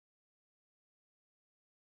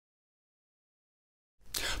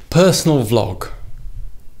Personal vlog,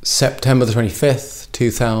 September the 25th,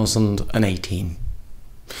 2018.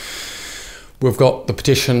 We've got the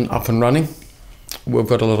petition up and running. We've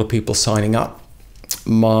got a lot of people signing up.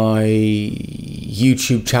 My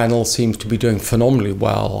YouTube channel seems to be doing phenomenally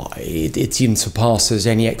well. It even surpasses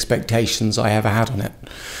any expectations I ever had on it.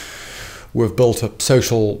 We've built a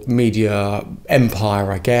social media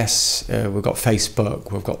empire, I guess. We've got Facebook,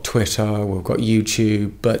 we've got Twitter, we've got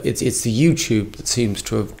YouTube, but it's the YouTube that seems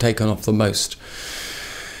to have taken off the most.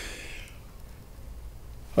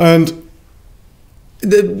 And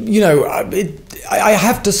I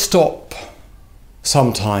have to stop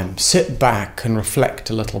sometimes, sit back and reflect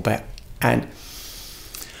a little bit. And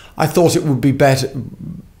I thought it would be better,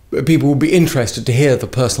 people would be interested to hear the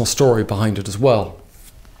personal story behind it as well.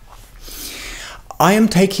 I am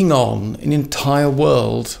taking on an entire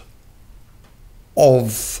world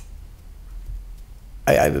of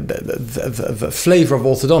the flavour of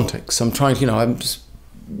orthodontics. I'm trying to,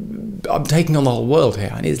 I'm taking on the whole world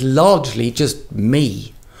here, and it's largely just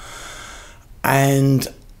me. And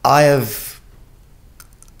I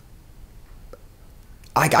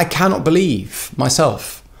cannot believe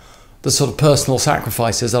myself the sort of personal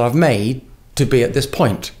sacrifices that I've made to be at this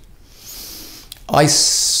point. I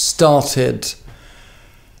started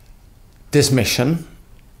this mission,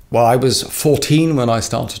 well, I was 14 when I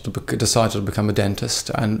decided to become a dentist,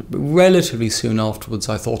 and relatively soon afterwards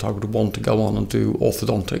I thought I would want to go on and do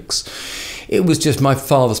orthodontics. It was just my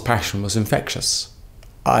father's passion was infectious.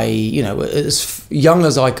 As young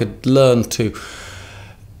as I could learn to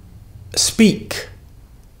speak,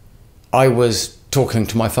 I was talking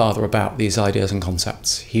to my father about these ideas and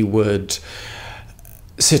concepts. He would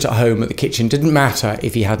sit at home at the kitchen. It didn't matter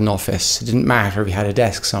if he had an office, it didn't matter if he had a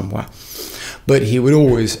desk somewhere, but he would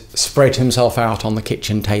always spread himself out on the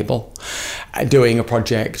kitchen table, doing a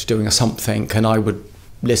project, doing a something, and I would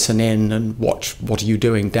listen in and watch, what are you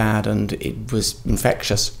doing, Dad? And it was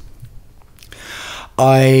infectious.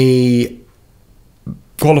 I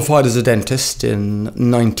qualified as a dentist in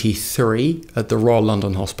 '93 at the Royal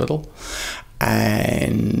London Hospital,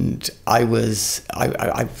 and I overwent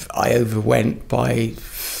by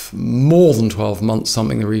more than 12 months,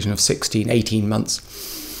 something in the region of 16, 18 months.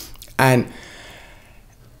 And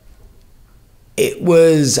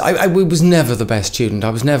I was never the best student.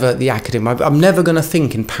 I was never the academic. I'm never going to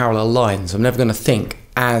think in parallel lines. I'm never going to think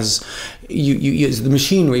as the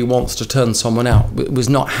machinery wants to turn someone out. It was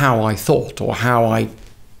not how I thought or how I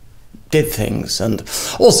did things. And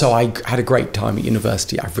also I had a great time at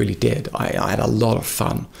university. I really did. I had a lot of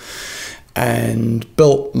fun and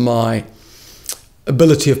built my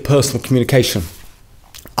ability of personal communication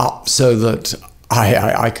up so that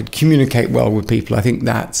I could communicate well with people. I think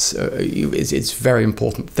that's it's a very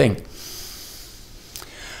important thing.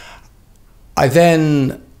 I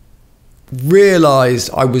then realized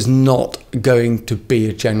I was not going to be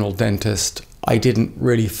a general dentist. I didn't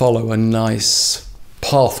really follow a nice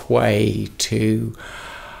pathway to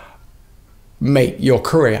make your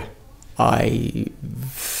career. I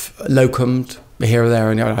locumed here or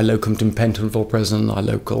there, and I locumed in Pentonville Prison. I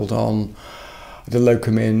locumed on the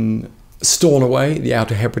locum in Stornoway, the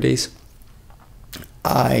Outer Hebrides.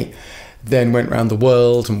 I then went around the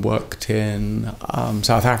world and worked in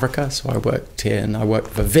South Africa. So I worked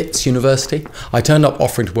for Wits University. I turned up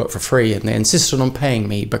offering to work for free, and they insisted on paying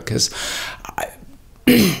me because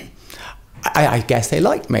I guess they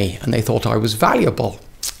liked me and they thought I was valuable.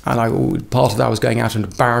 And part of that was going out into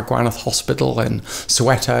Baragwanath Hospital in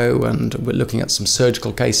Soweto, and we're looking at some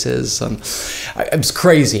surgical cases, and it was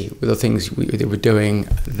crazy with the things they were doing.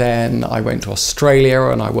 Then I went to Australia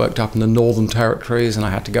and I worked up in the Northern Territories, and I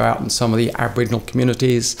had to go out in some of the Aboriginal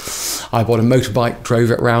communities. I bought a motorbike, drove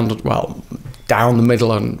it around, well, down the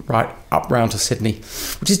middle and right up round to Sydney,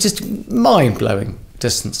 which is just mind-blowing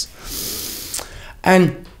distance.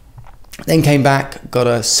 And then came back, got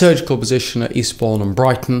a surgical position at Eastbourne and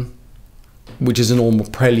Brighton, which is a normal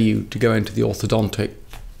prelude to go into the orthodontic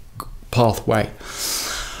pathway.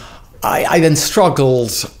 I then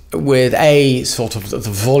struggled with sort of the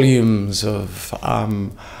volumes of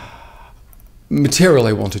material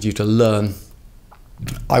they wanted you to learn.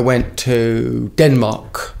 I went to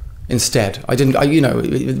Denmark instead.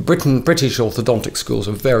 British orthodontic schools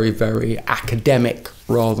are very, very academic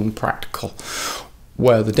rather than practical,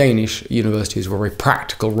 where the Danish universities were very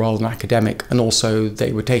practical rather than academic, and also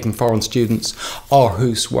they were taking foreign students.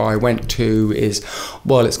 Aarhus, where I went to, is,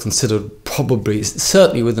 well, it's considered probably,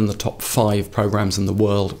 certainly within the top 5 programs in the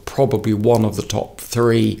world, probably one of the top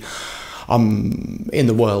 3 in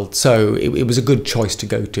the world. So it was a good choice to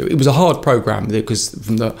go to. It was a hard program because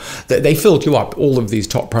they filled you up. All of these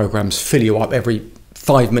top programs fill you up every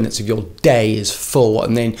 5 minutes of your day is full,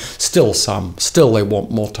 and then still they want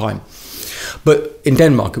more time. But in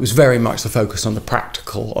Denmark, it was very much the focus on the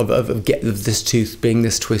practical of this tooth being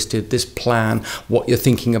this twisted, this plan, what you're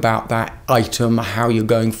thinking about that item, how you're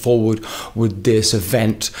going forward with this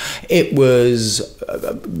event. It was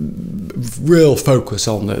a real focus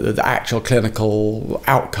on the actual clinical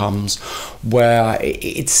outcomes, where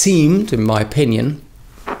it seemed, in my opinion,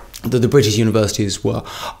 that the British universities were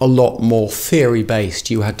a lot more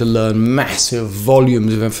theory-based. You had to learn massive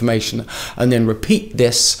volumes of information and then repeat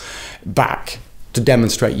this back to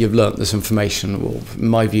demonstrate you've learnt this information. Well, in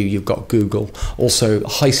my view, you've got Google. Also,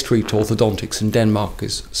 high street orthodontics in Denmark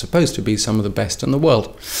is supposed to be some of the best in the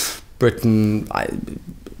world. Britain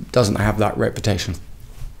doesn't have that reputation.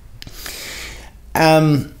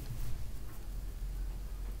 And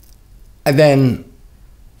then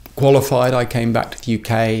qualified, I came back to the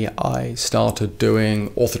UK. I started doing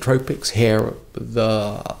orthotropics here at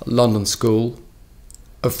the London School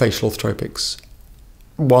of Facial Orthotropics,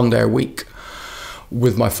 1 day a week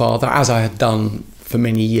with my father, as I had done for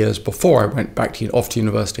many years before I went back off to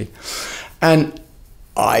university. And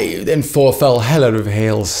I then fell head over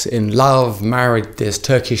heels in love, married this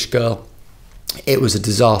Turkish girl. It was a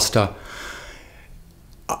disaster.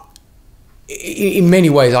 In many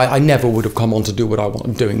ways, I never would have come on to do what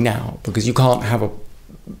I'm doing now, because you can't have an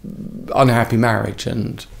unhappy marriage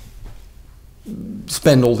and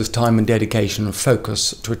spend all this time and dedication and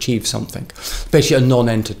focus to achieve something, especially a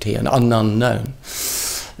non-entity, an unknown.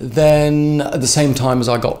 Then, at the same time as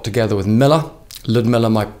I got together with Ludmilla,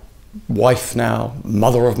 my wife now,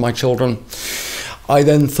 mother of my children, I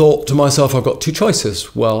then thought to myself, I've got two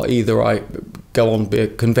choices. Well, either I go on to be a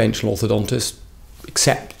conventional orthodontist,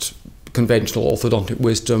 accept conventional orthodontic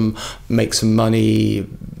wisdom, make some money,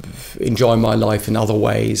 enjoy my life in other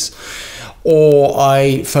ways, or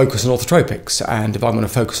I focus on orthotropics. And if I'm going to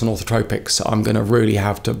focus on orthotropics, I'm going to really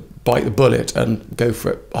have to bite the bullet and go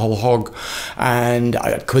for it whole hog. And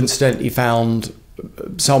I coincidentally found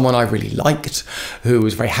someone I really liked, who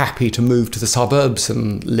was very happy to move to the suburbs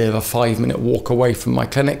and live a 5-minute walk away from my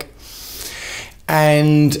clinic,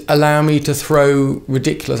 and allow me to throw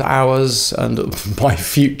ridiculous hours and my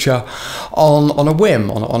future on a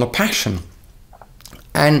whim, on a passion.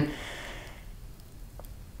 And,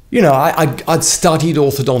 you know, I'd studied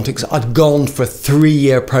orthodontics. I'd gone for a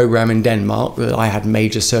 3-year program in Denmark. I had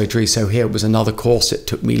major surgery, so here was another course. It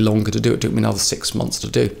took me longer to do. It took me another 6 months to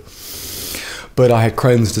do. But I had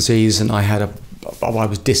Crohn's disease, and I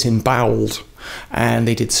was disemboweled, and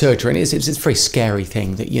they did surgery. And it's a very scary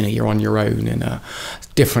thing that, you know, you're on your own in a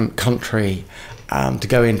different country to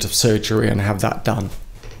go into surgery and have that done.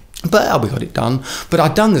 But we got it done. But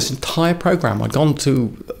I'd done this entire program. I'd gone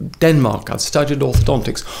to Denmark. I'd studied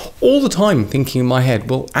orthodontics, all the time thinking in my head,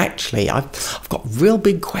 well, actually, I've got real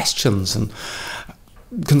big questions and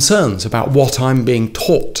concerns about what I'm being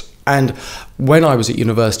taught. And when I was at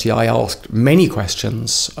university, I asked many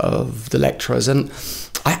questions of the lecturers, and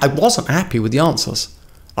I wasn't happy with the answers.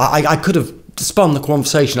 I could have spun the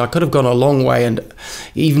conversation. I could have gone a long way and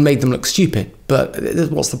even made them look stupid. But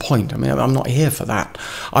what's the point? I mean, I'm not here for that.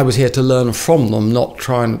 I was here to learn from them, not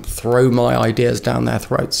try and throw my ideas down their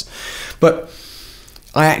throats. But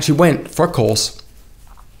I actually went for a course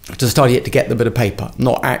to study it to get the bit of paper,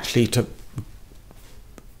 not actually to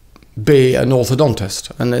be an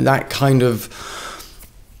orthodontist. And that kind of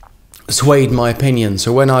swayed my opinion.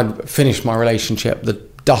 So when I'd finished my relationship, the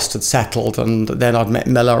dust had settled, and then I'd met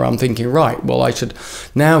Miller. I'm thinking, right, well, I should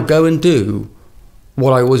now go and do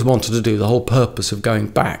what I always wanted to do. The whole purpose of going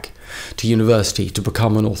back to university to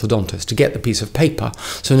become an orthodontist, to get the piece of paper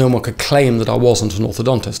so no one could claim that I wasn't an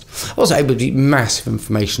orthodontist. I was able to get massive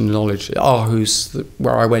information and knowledge. Aarhus,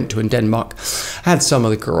 where I went to in Denmark, had some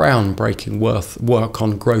of the groundbreaking work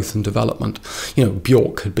on growth and development. You know,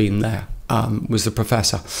 Bjork had been there. Was the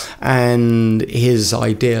professor, and his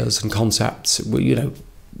ideas and concepts were, you know,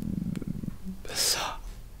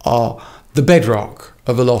 are the bedrock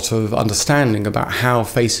of a lot of understanding about how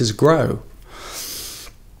faces grow.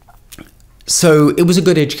 So it was a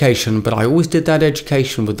good education, but I always did that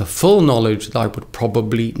education with the full knowledge that I would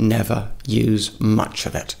probably never use much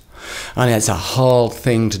of it. And it's a hard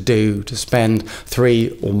thing to do, to spend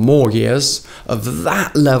 3 or more years of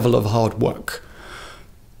that level of hard work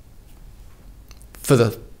for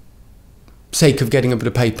the sake of getting a bit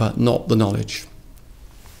of paper, not the knowledge.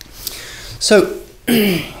 So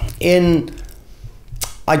in,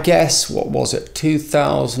 I guess, what was it,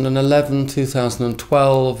 2011,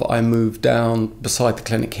 2012, I moved down beside the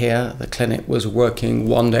clinic here. The clinic was working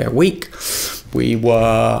 1 day a week. We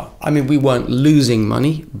weren't losing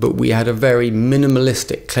money, but we had a very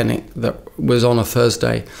minimalistic clinic that was on a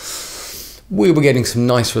Thursday. We were getting some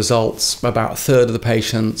nice results. About a third of the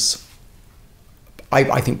patients,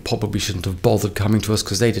 I think, probably shouldn't have bothered coming to us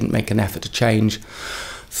because they didn't make an effort to change.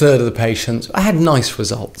 Third of the patients, I had nice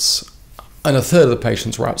results, and a third of the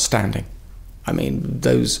patients were outstanding. I mean,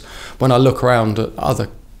 those, when I look around at other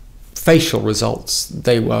facial results,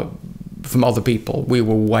 they were from other people, we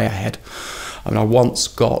were way ahead. I mean, I once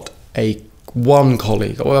got one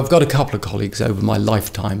colleague, or I've got a couple of colleagues over my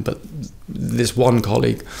lifetime, but this one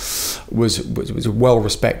colleague was well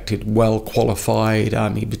respected, well qualified.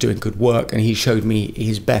 He was doing good work, and he showed me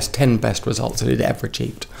his 10 best results that he'd ever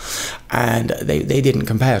achieved, and they didn't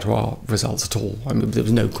compare to our results at all. I mean, there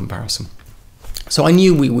was no comparison. So I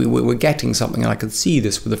knew we were getting something, and I could see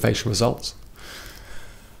this with the facial results.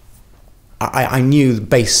 I knew the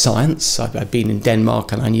base science. I'd been in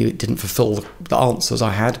Denmark, and I knew it didn't fulfill the answers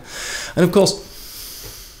I had. And of course,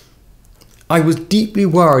 I was deeply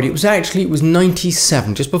worried. It was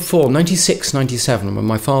 97, just before, 96, 97, when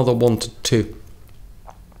my father wanted to,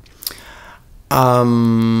 or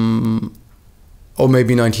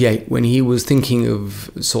maybe 98, when he was thinking of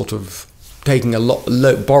sort of taking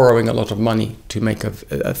borrowing a lot of money to make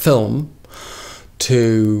a film,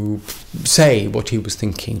 to say what he was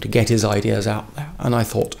thinking, to get his ideas out there. And I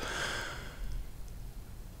thought,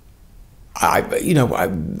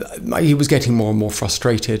 he was getting more and more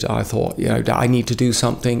frustrated. I thought, I need to do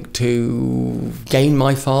something to gain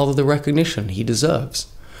my father the recognition he deserves,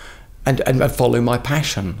 and follow my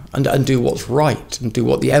passion, and do what's right, and do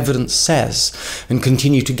what the evidence says, and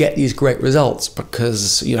continue to get these great results,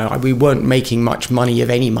 because we weren't making much money, if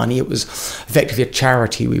any money. It was effectively a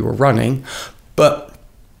charity we were running, but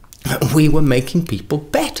we were making people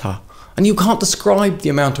better. And you can't describe the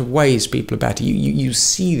amount of ways people are better. You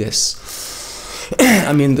see this.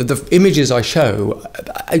 I mean, the images I show,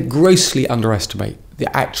 I grossly underestimate the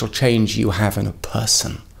actual change you have in a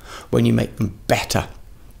person when you make them better.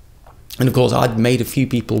 And of course, I'd made a few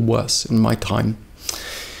people worse in my time.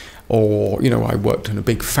 Or, I worked in a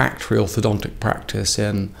big factory orthodontic practice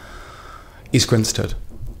in East Grinstead.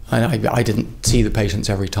 And I didn't see the patients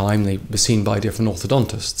every time. They were seen by different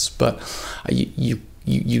orthodontists. But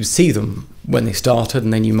you see them when they started,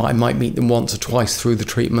 and then you might meet them once or twice through the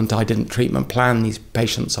treatment. I didn't treatment plan these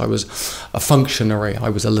patients. I was a functionary. I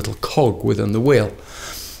was a little cog within the wheel.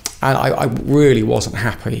 And I really wasn't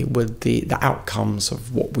happy with the outcomes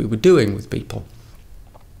of what we were doing with people.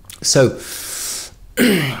 So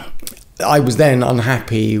I was then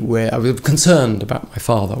unhappy, I was concerned about my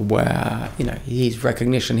father, where, his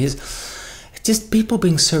recognition, just people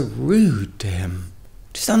being so rude to him,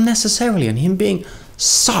 just unnecessarily, and him being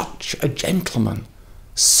such a gentleman.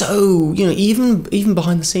 So, even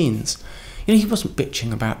behind the scenes, he wasn't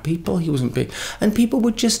bitching about people, he wasn't big, and people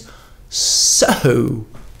were just so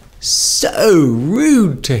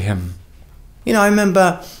rude to him. I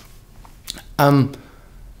remember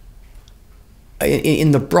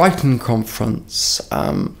in the Brighton conference,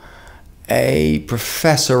 a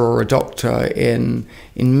professor or a doctor in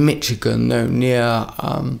Michigan, near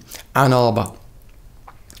Ann Arbor,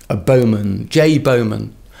 Jay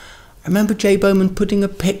Bowman. I remember Jay Bowman putting a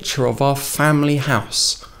picture of our family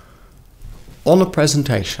house on a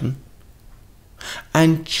presentation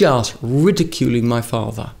and just ridiculing my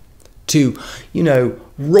father to,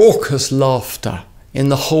 raucous laughter in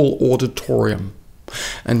the whole auditorium.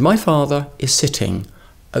 And my father is sitting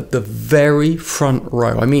at the very front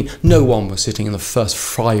row. I mean, no one was sitting in the first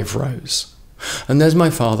 5 rows. And there's my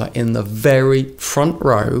father in the very front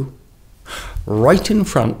row, right in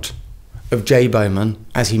front of Jay Bowman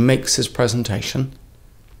as he makes his presentation,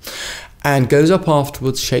 and goes up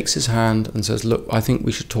afterwards, shakes his hand and says, "Look, I think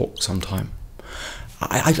we should talk sometime."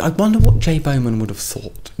 I wonder what Jay Bowman would have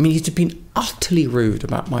thought. I mean, he'd been utterly rude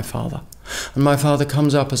about my father. And my father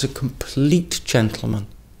comes up as a complete gentleman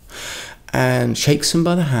and shakes him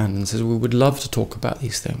by the hand and says, "We would love to talk about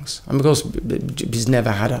these things." And because he's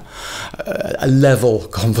never had a level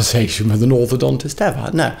conversation with an orthodontist ever.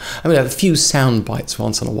 No. I mean, I have a few sound bites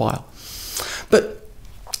once in a while. But,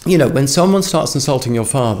 when someone starts insulting your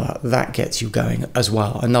father, that gets you going as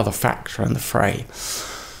well. Another factor in the fray.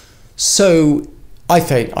 So I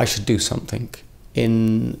think I should do something.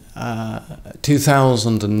 In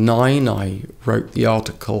 2009, I wrote the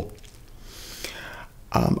article,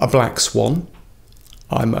 A Black Swan.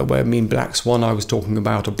 When I mean Black Swan, I was talking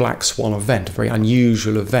about a Black Swan event, a very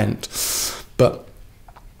unusual event, but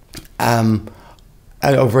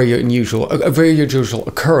a very unusual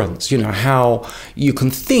occurrence. How you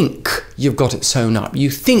can think you've got it sewn up, you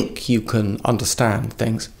think you can understand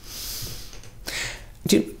things,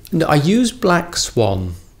 I use black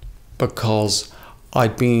swan because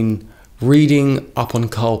I'd been reading up on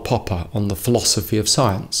Karl Popper on the philosophy of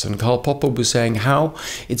science, and Karl Popper was saying how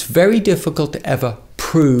it's very difficult to ever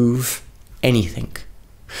prove anything.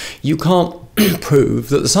 You can't prove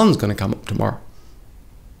that the sun's going to come up tomorrow.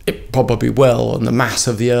 It probably will, and the mass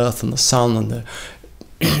of the earth and the sun and the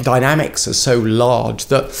dynamics are so large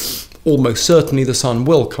that almost certainly the sun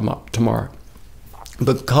will come up tomorrow.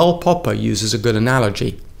 But Karl Popper uses a good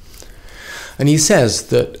analogy, and he says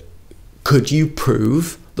that could you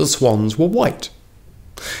prove that swans were white?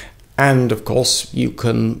 And of course you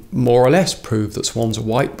can more or less prove that swans are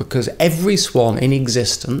white, because every swan in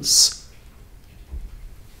existence,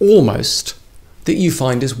 almost, that you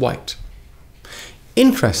find is white.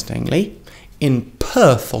 Interestingly, in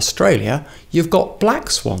Perth, Australia, you've got black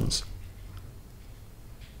swans.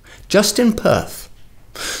 Just in Perth.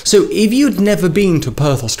 So if you'd never been to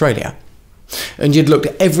Perth, Australia, and you'd looked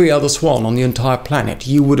at every other swan on the entire planet,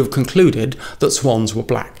 you would have concluded that swans were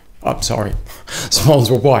black. I'm sorry,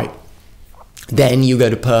 swans were white. Then you go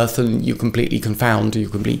to Perth and you completely confound, you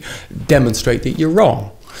completely demonstrate that you're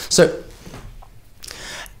wrong. So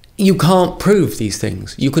you can't prove these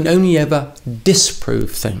things. You can only ever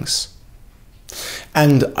disprove things.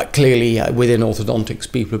 And clearly within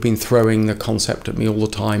orthodontics, people have been throwing the concept at me all the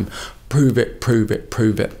time. Prove it, prove it,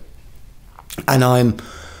 prove it. And I'm,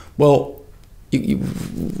 well,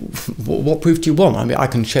 what proof do you want? I mean, I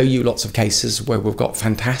can show you lots of cases where we've got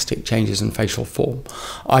fantastic changes in facial form.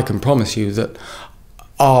 I can promise you that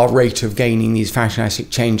our rate of gaining these fantastic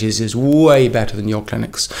changes is way better than your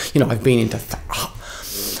clinics. You know, I've been into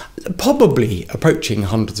probably approaching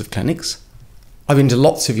hundreds of clinics. I've been to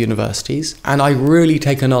lots of universities, and I really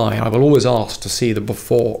take an eye. I will always ask to see the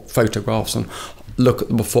before photographs and look at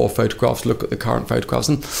the before photographs, look at the current photographs,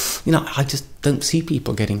 and you know, I just don't see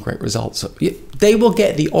people getting great results. They will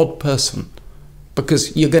get the odd person,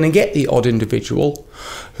 because you're going to get the odd individual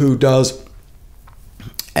who does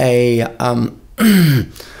a oh,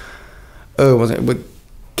 was it with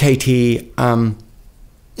Katie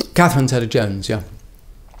Catherine Zeta-Jones, yeah.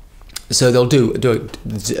 So they'll do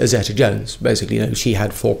a Zeta-Jones. Basically, you know, she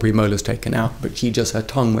had 4 premolars taken out, but her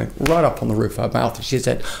tongue went right up on the roof of her mouth. And she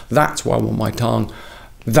said, that's why I want my tongue.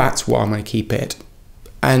 That's why I'm going to keep it.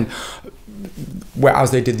 And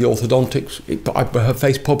whereas they did the orthodontics, her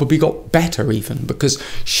face probably got better even, because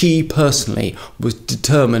she personally was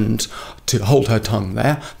determined to hold her tongue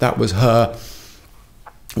there. That was her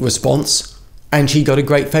response. And she got a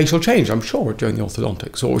great facial change, I'm sure, during the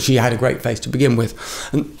orthodontics, or she had a great face to begin with.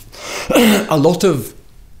 And a lot of,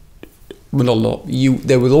 well, not a lot,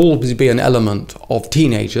 there would always be an element of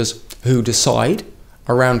teenagers who decide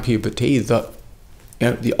around puberty that,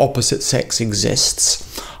 you know, the opposite sex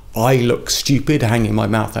exists. I look stupid hanging my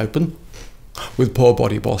mouth open with poor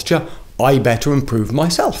body posture. I better improve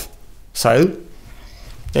myself. So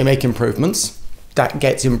they make improvements. That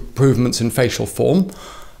gets improvements in facial form.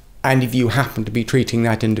 And if you happen to be treating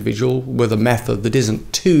that individual with a method that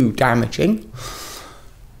isn't too damaging,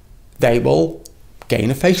 they will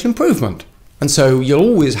gain a facial improvement. And so you'll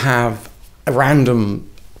always have a random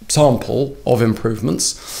sample of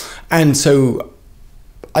improvements. And so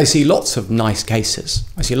I see lots of nice cases.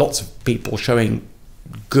 I see lots of people showing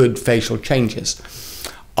good facial changes.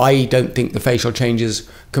 I don't think the facial changes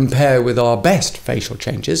compare with our best facial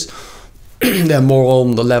changes. They're more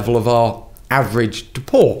on the level of our average to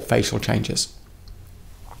poor facial changes.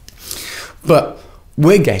 But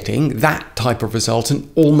we're getting that type of result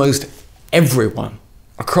in almost everyone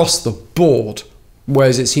across the board,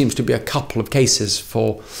 whereas it seems to be a couple of cases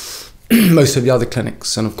for most of the other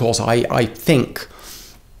clinics. And of course, I think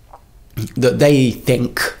that they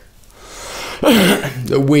think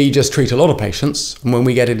that we just treat a lot of patients, and when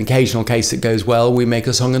we get an occasional case that goes well, we make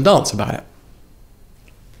a song and dance about it.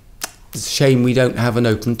 It's a shame we don't have an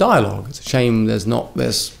open dialogue. It's a shame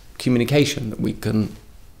there's communication that we can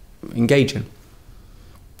engage in.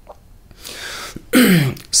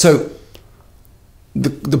 So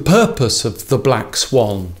the purpose of the Black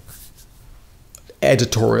Swan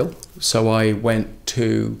editorial, so I went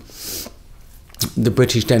to the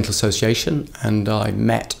British Dental Association and I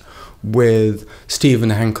met with Stephen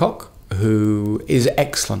Hancock, who is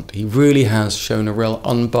excellent. He really has shown a real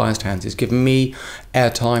unbiased hand. He's given me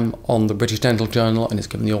airtime on the British Dental Journal, and he's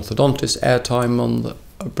given the orthodontist airtime on the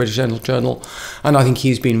British Dental Journal, and I think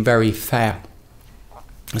he's been very fair.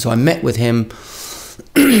 So I met with him,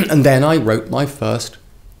 and then I wrote my first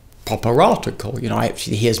proper article. You know,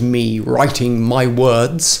 here's me writing my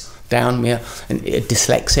words down, a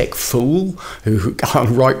dyslexic fool who can't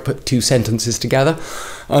write put two sentences together.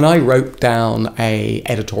 And I wrote down a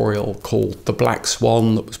editorial called The Black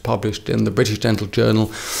Swan that was published in the British Dental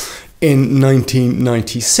Journal in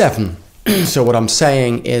 1997. So what I'm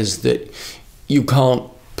saying is that you can't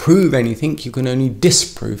prove anything, you can only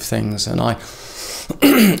disprove things. And I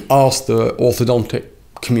asked the orthodontic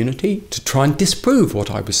community to try and disprove what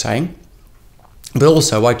I was saying. But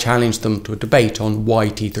also I challenged them to a debate on why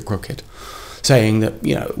teeth are crooked, saying that,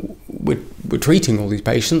 we're treating all these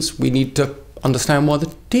patients, we need to understand why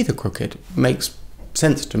the teeth are crooked. It makes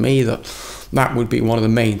sense to me that that would be one of the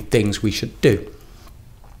main things we should do.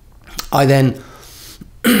 I then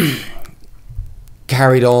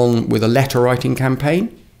carried on with a letter writing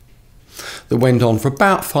campaign that went on for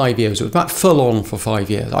about 5 years. It was about full on for 5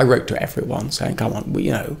 years. I wrote to everyone saying, come on,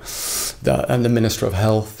 the Minister of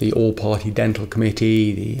Health, the All-Party Dental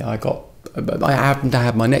Committee, I happened to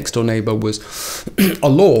have my next door neighbour was a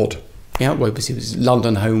lord. Yeah, well, his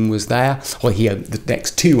London home was there. Well, he had the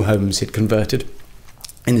next two homes he'd converted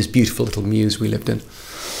in this beautiful little mews we lived in.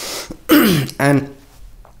 And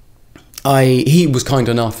he was kind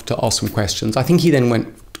enough to ask some questions. I think he then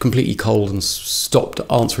went completely cold and stopped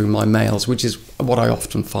answering my mails, which is what I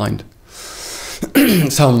often find.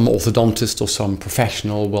 Some orthodontist or some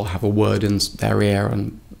professional will have a word in their ear,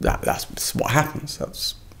 and that's what happens.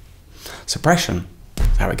 That's suppression.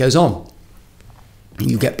 That's how it goes on.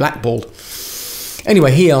 You get blackballed.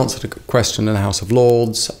 Anyway, he answered a question in the House of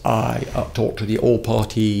Lords. I talked to the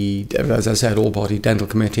All-Party, as I said, All-Party Dental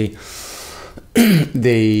Committee,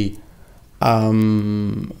 the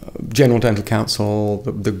General Dental Council,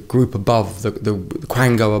 the group above, the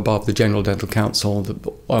Quango above the General Dental Council, the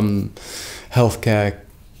Healthcare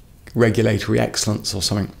Regulatory Excellence or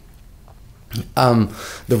something,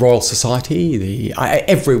 the Royal Society,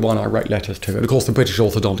 everyone I wrote letters to, and of course the British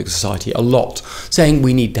Orthodontic Society a lot, saying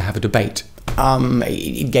we need to have a debate.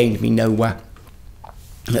 It gained me nowhere.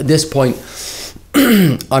 At this point,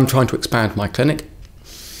 I'm trying to expand my clinic.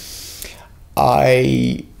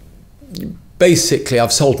 I've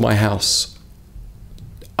sold my house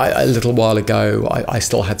a little while ago. I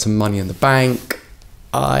still had some money in the bank.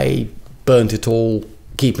 I burnt it all,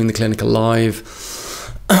 keeping the clinic alive.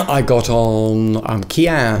 I got on,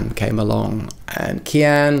 Kian came along, and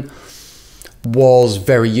Kian was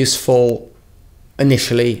very useful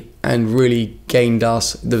initially and really gained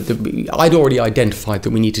us. I'd already identified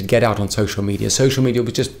that we needed to get out on social media. Social media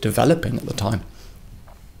was just developing at the time.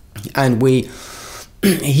 And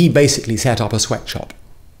he basically set up a sweatshop.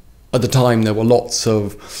 At the time, there were lots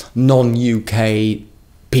of non-UK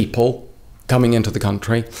people coming into the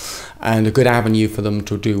country, and a good avenue for them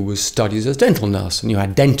to do was studies as dental nurse. And you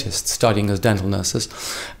had dentists studying as dental nurses,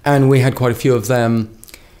 and we had quite a few of them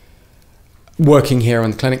working here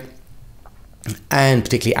in the clinic, and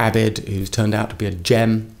particularly Abid, who's turned out to be a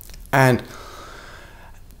gem. And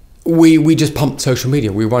we just pumped social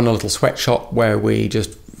media. We run a little sweatshop where we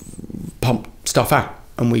just pump stuff out,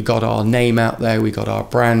 and we got our name out there, we got our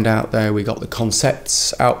brand out there, we got the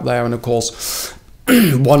concepts out there. And of course,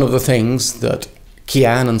 one of the things that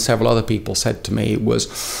Kian and several other people said to me was,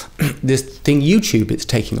 this thing YouTube, it's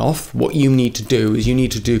taking off. What you need to do is you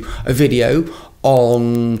need to do a video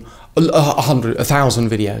on 1,000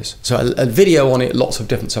 videos. So a video on it, lots of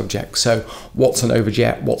different subjects. So what's an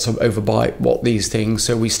overjet, what's an overbite, what these things.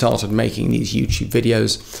 So we started making these YouTube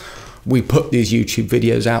videos. We put these YouTube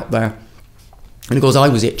videos out there. And of course, I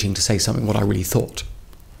was itching to say something what I really thought.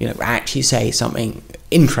 Actually say something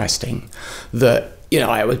interesting that,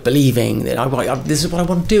 I was believing that this is what I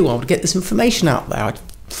want to do. I want to get this information out there.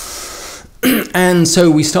 And so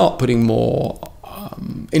we start putting more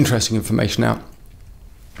interesting information out.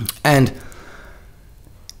 And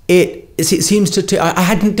it seems to,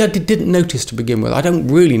 I didn't notice to begin with. I don't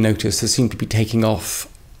really notice it seemed to be taking off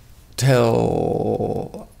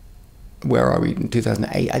till, where are we, in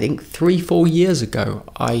 2008? I think 3-4 years ago,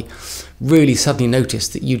 I really suddenly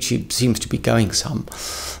noticed that YouTube seems to be going some.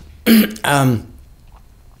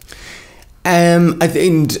 I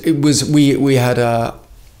think it was, we had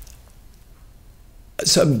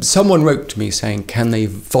someone wrote to me saying, can they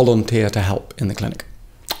volunteer to help in the clinic?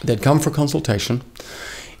 They'd come for a consultation.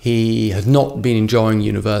 He had not been enjoying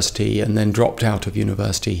university and then dropped out of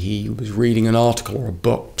university. He was reading an article or a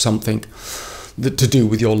book, something that to do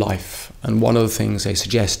with your life. And one of the things they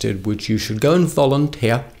suggested was you should go and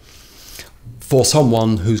volunteer for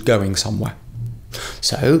someone who's going somewhere.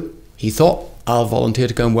 So he thought, I'll volunteer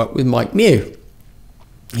to go and work with Mike Mew.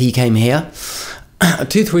 He came here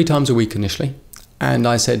 2-3 times a week initially. And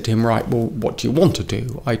I said to him, right, well, what do you want to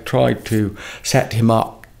do? I tried to set him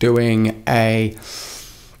up doing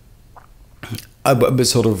a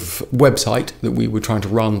sort of website that we were trying to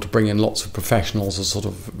run to bring in lots of professionals, as sort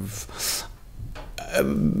of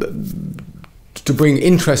to bring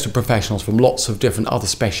interested professionals from lots of different other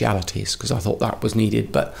specialities, because I thought that was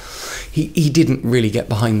needed. But he didn't really get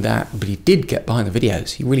behind that, but he did get behind the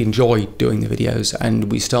videos. He really enjoyed doing the videos,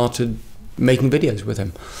 and we started making videos with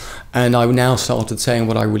him. And I now started saying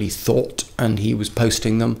what I really thought, and he was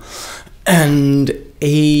posting them. And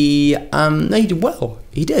he did well.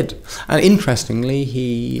 He did. And interestingly,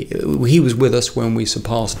 he was with us when we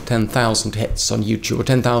surpassed 10,000 hits on YouTube, or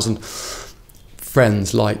 10,000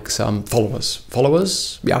 friends, likes,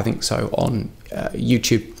 followers, yeah, I think so, on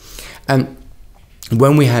YouTube. And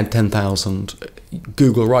when we had 10,000,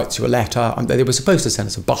 Google writes you a letter, and they were supposed to send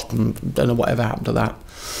us a button. Don't know whatever happened to that,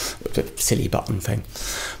 silly button thing.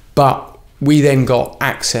 But we then got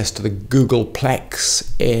access to the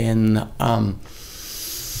Googleplex in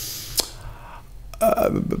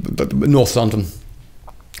North London.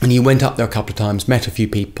 And he went up there a couple of times, met a few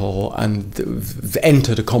people, and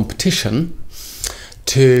entered a competition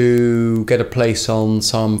to get a place on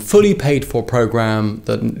some fully paid for program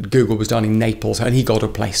that Google was done in Naples, and he got a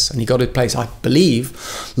place. And he got a place, I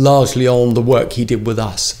believe, largely on the work he did with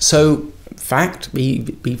us. So, in fact, he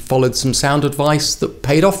followed some sound advice that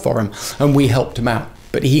paid off for him, and we helped him out.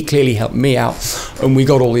 But he clearly helped me out, and we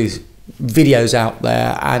got all these videos out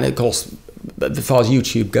there. And of course, as far as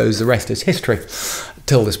YouTube goes, the rest is history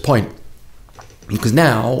till this point, because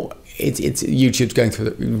now it's YouTube's going through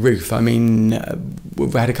the roof. I mean,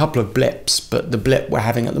 we've had a couple of blips, but the blip we're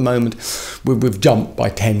having at the moment, we've jumped by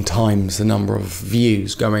 10 times the number of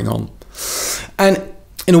views going on. And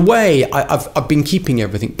in a way, I've been keeping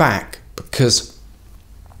everything back, because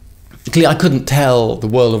clearly I couldn't tell the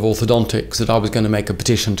world of orthodontics that I was going to make a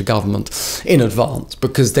petition to government in advance,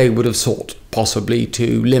 because they would have sought possibly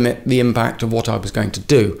to limit the impact of what I was going to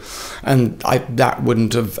do, and that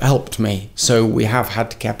wouldn't have helped me. So we have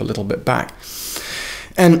had to keep a little bit back.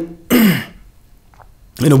 And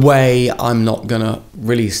in a way, I'm not going to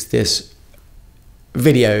release this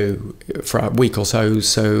video for a week or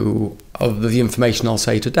so of the information I'll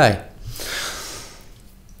say today.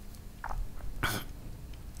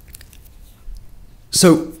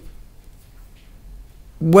 So,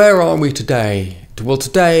 where are we today? Well,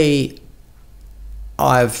 today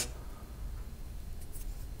I've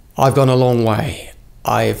gone a long way.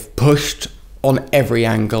 I've pushed on every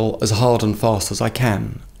angle as hard and fast as I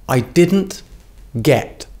can. I didn't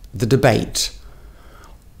get the debate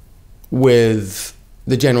with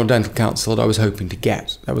the General Dental Council that I was hoping to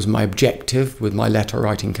get. That was my objective with my letter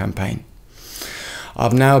writing campaign.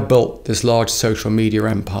 I've now built this large social media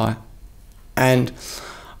empire, and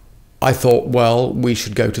I thought, well, we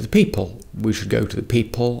should go to the people. We should go to the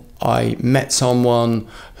people. I met someone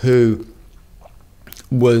who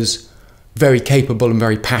was very capable and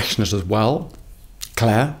very passionate as well,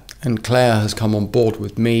 Claire. And Claire has come on board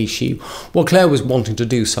with me. Claire was wanting to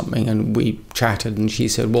do something, and we chatted, and she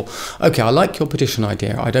said, well, okay, I like your petition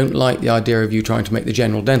idea. I don't like the idea of you trying to make the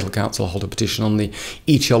General Dental Council hold a petition on the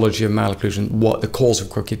etiology of malocclusion, what the cause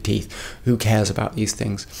of crooked teeth. Who cares about these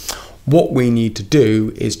things? What we need to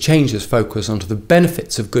do is change this focus onto the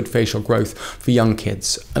benefits of good facial growth for young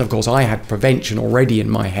kids. And of course, I had prevention already in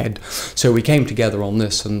my head. So we came together on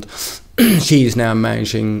this, and she's now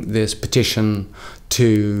managing this petition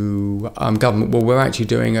to government. Well, we're actually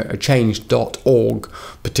doing a change.org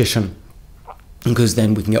petition, because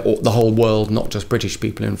then we can get the whole world, not just British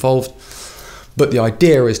people, involved. But the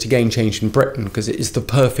idea is to gain change in Britain, because it is the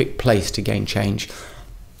perfect place to gain change.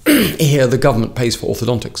 Here, the government pays for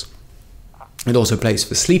orthodontics. It also pays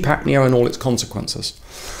for sleep apnea and all its consequences.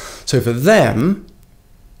 So for them,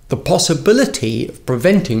 the possibility of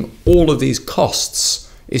preventing all of these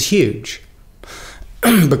costs is huge.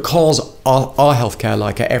 Because our healthcare,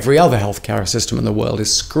 like every other healthcare system in the world,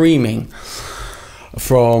 is screaming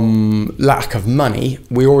from lack of money.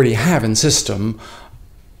 We already have in system,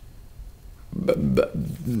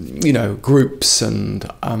 you know, groups and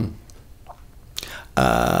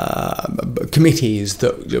committees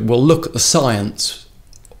that will look at the science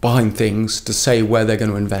behind things to say where they're going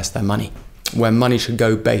to invest their money, where money should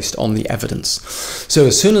go based on the evidence. So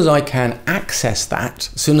as soon as I can access that,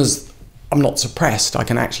 as soon as I'm not suppressed, I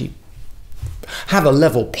can actually have a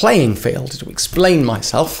level playing field to explain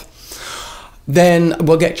myself, then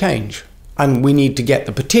we'll get change. And we need to get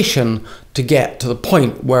the petition to get to the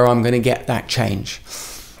point where I'm going to get that change.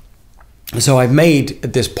 So I've made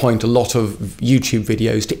at this point a lot of YouTube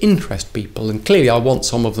videos to interest people, and clearly I want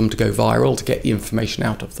some of them to go viral to get the information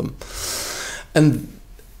out of them. And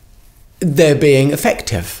they're being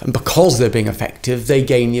effective, and because they're being effective, they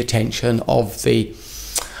gain the attention of the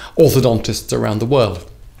orthodontists around the world.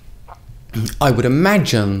 I would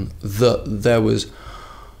imagine that there was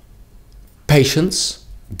patients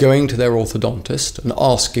going to their orthodontist and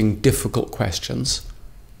asking difficult questions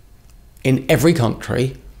in every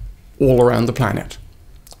country all around the planet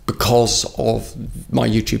because of my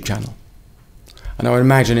YouTube channel. And I would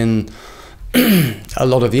imagine in a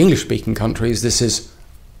lot of the English-speaking countries this has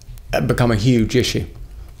become a huge issue.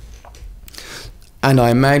 And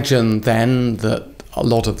I imagine then that a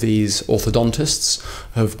lot of these orthodontists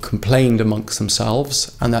have complained amongst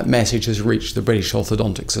themselves, and that message has reached the British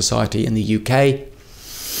Orthodontic Society in the UK.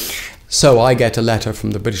 So I get a letter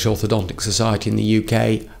from the British Orthodontic Society in the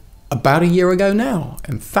UK about a year ago now.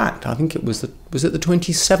 In fact, I think it was it the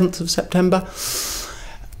 27th of September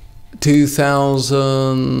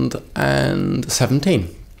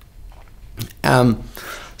 2017.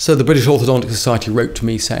 So the British Orthodontic Society wrote to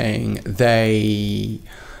me saying they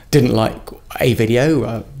didn't like a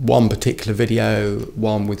video, one particular video,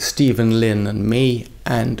 one with Stephen Lynn and me,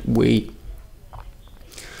 and we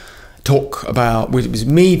talk about, it was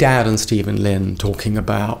me, Dad and Stephen Lynn talking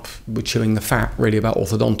about, we're chewing the fat really about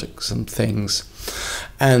orthodontics and things.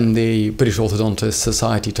 And the British Orthodontic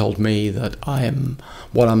Society told me that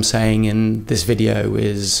what I'm saying in this video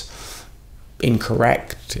is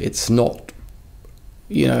incorrect. It's not,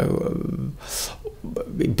 it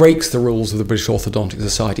breaks the rules of the British Orthodontic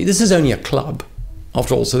Society. This is only a club,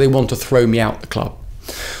 after all, so they want to throw me out the club.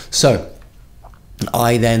 So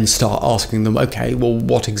I then start asking them, okay, well,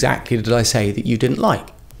 what exactly did I say that you didn't like?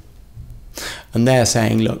 And they're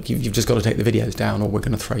saying, look, you've just got to take the videos down or we're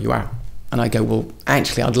going to throw you out. And I go, well,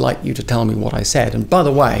 actually, I'd like you to tell me what I said. And by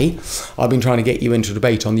the way, I've been trying to get you into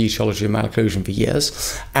debate on the etiology of malocclusion for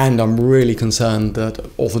years, and I'm really concerned that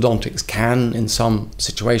orthodontics can, in some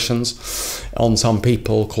situations, on some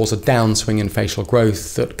people, cause a downswing in facial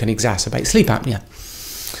growth that can exacerbate sleep apnea.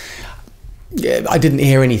 I didn't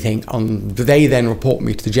hear anything. They then report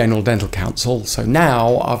me to the General Dental Council. So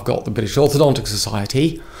now I've got the British Orthodontic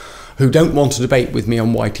Society, who don't want to debate with me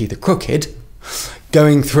on why teeth are crooked,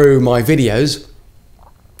 going through my videos,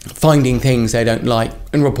 finding things they don't like,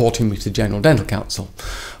 and reporting me to the General Dental Council.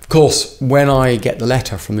 Of course, when I get the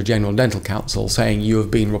letter from the General Dental Council saying you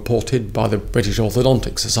have been reported by the British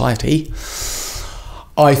Orthodontic Society,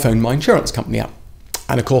 I phone my insurance company up.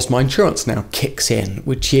 And of course, my insurance now kicks in,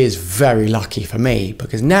 which is very lucky for me,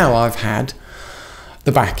 because now I've had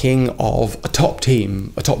the backing of a top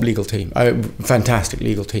legal team, a fantastic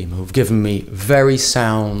legal team who've given me very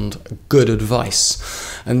sound, good advice.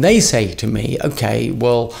 And they say to me, okay,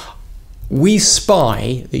 well, we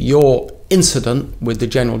spy that your incident with the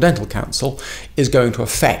General Dental Council is going to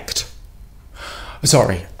affect,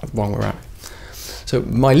 sorry, wrong way around. So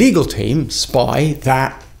my legal team spy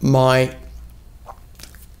that my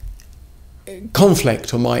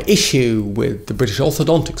conflict or my issue with the British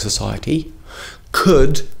Orthodontic Society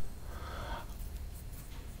could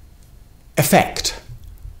affect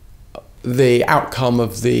the outcome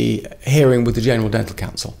of the hearing with the General Dental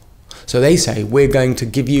Council. So they say, we're going to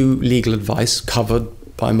give you legal advice covered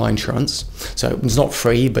by my insurance. So it's not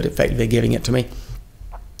free, but effectively they're giving it to me,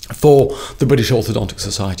 for the British Orthodontic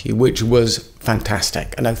Society, which was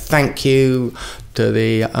fantastic. And I thank you to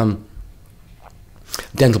the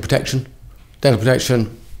Dental Protection.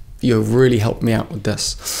 You have really helped me out with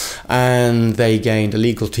this. And they gained a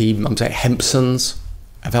legal team. I'm saying Hempsons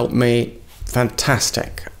have helped me.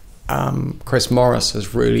 Fantastic. Chris Morris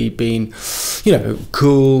has really been,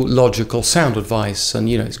 cool, logical, sound advice. And,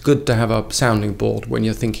 it's good to have a sounding board when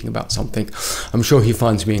you're thinking about something. I'm sure he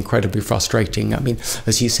finds me incredibly frustrating. I mean,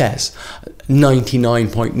 as he says,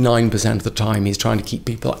 99.9% of the time he's trying to keep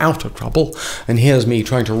people out of trouble. And here's me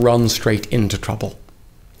trying to run straight into trouble.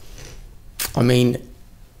 I mean,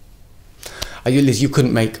 you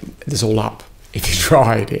couldn't make this all up if you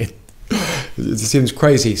tried it. It seems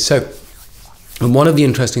crazy. So, and one of the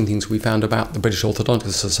interesting things we found about the British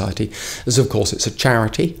Orthodontic Society is, of course, it's a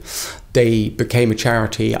charity. They became a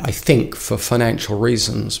charity, I think, for financial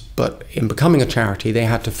reasons, but in becoming a charity, they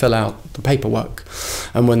had to fill out the paperwork.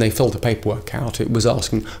 And when they filled the paperwork out, it was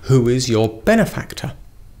asking, who is your benefactor?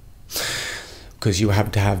 Because you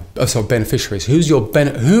have to have, beneficiaries. Who is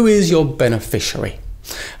your beneficiary?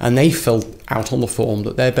 And they filled out on the form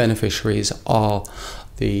that their beneficiaries are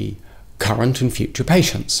the current and future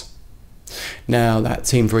patients. Now, that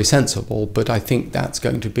seemed very sensible, but I think that's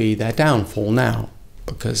going to be their downfall now,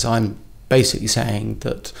 because I'm basically saying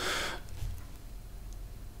that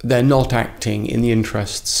they're not acting in the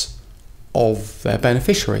interests of their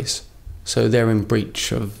beneficiaries. So they're in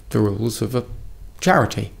breach of the rules of a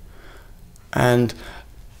charity. And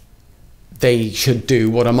they should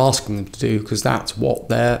do what I'm asking them to do because that's what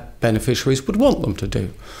their beneficiaries would want them to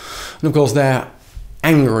do. And of course, they're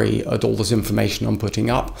angry at all this information I'm putting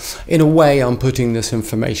up. In a way, I'm putting this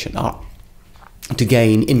information up to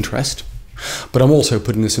gain interest, but I'm also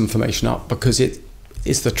putting this information up because it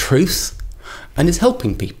is the truth and it's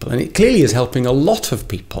helping people, and it clearly is helping a lot of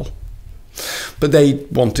people. But they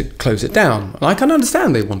want to close it down, and I can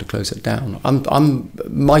understand they want to close it down.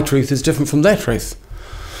 My truth is different from their truth,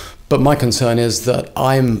 but my concern is that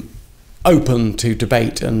I'm open to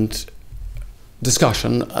debate and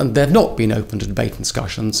discussion, and they've not been open to debate and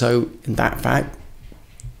discussion. So in that fact,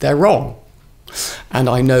 they're wrong. And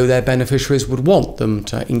I know their beneficiaries would want them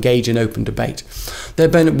to engage in open debate.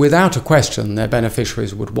 Without a question, their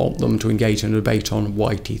beneficiaries would want them to engage in a debate on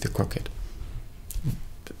why teeth are crooked.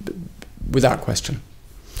 Without question.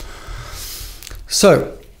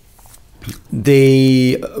 So,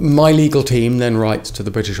 my legal team then writes to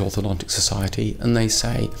the British Orthodontic Society and they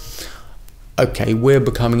say, okay, we're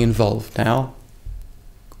becoming involved now.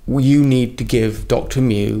 You need to give Dr.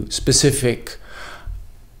 Mew specific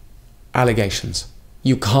allegations.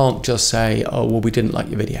 You can't just say, oh, well, we didn't like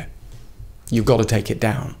your video. You've got to take it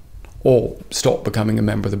down or stop becoming a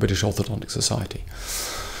member of the British Orthodontic Society.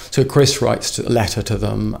 So Chris writes a letter to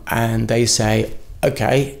them and they say,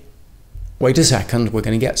 okay, wait a second, we're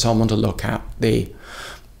going to get someone to look at the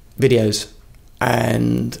videos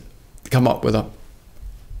and come up with a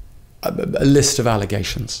list of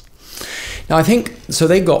allegations. Now I think, so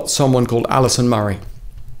they got someone called Alison Murray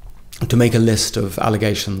to make a list of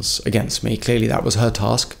allegations against me. Clearly that was her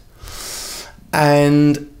task.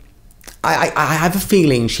 And I have a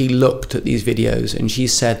feeling she looked at these videos and she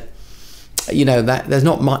said, you know, that there's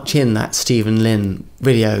not much in that Stephen Lynn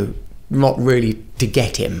video, not really to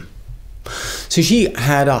get him. So she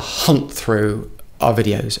had a hunt through our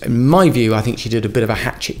videos. In my view, I think she did a bit of a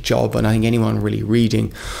hatchet job, and I think anyone really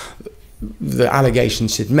reading the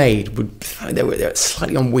allegations she'd made they were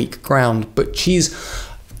slightly on weak ground, but she's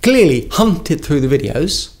clearly hunted through the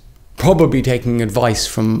videos, probably taking advice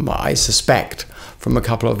from, I suspect, from a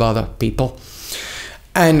couple of other people,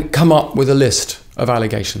 and come up with a list of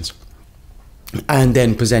allegations. And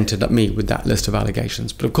then presented me with that list of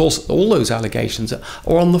allegations. But of course, all those allegations are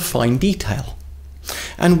on the fine detail.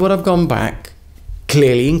 And what I've gone back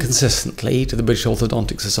clearly and consistently to the British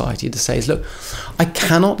Orthodontic Society to say is, look, I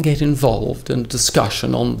cannot get involved in a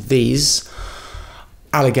discussion on these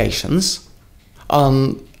allegations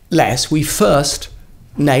unless we first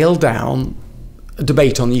nail down a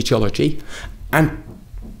debate on etiology and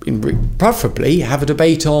preferably have a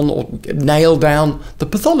debate on or nail down the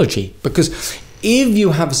pathology, because if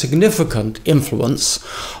you have a significant influence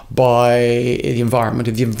by the environment,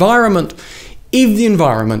 if the environment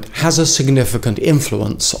has a significant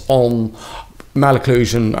influence on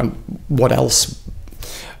malocclusion and what else,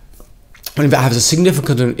 and if it has a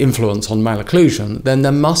significant influence on malocclusion, then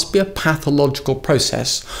there must be a pathological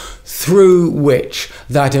process through which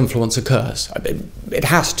that influence occurs. It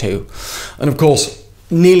has to. And of course,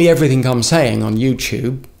 nearly everything I'm saying on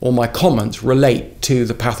YouTube, all my comments relate to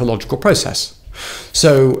the pathological process.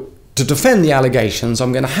 So to defend the allegations,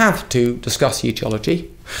 I'm going to have to discuss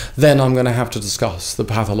etiology, then I'm going to have to discuss the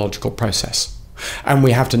pathological process. And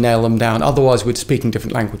we have to nail them down, otherwise we're speaking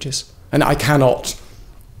different languages. And I cannot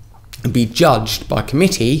be judged by a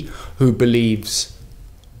committee who believes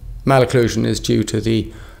malocclusion is due to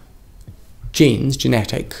the genes,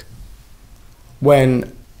 genetic,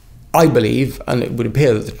 when I believe, and it would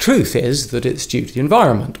appear that the truth is, that it's due to the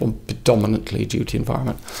environment, or predominantly due to the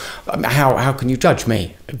environment. How can you judge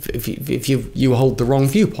me if you hold the wrong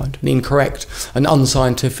viewpoint, an incorrect and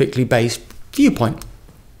unscientifically based viewpoint?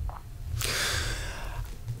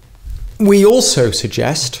 We also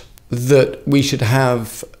suggest that we should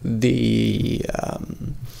have the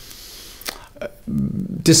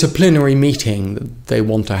disciplinary meeting that they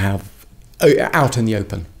want to have out in the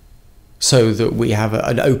open, so that we have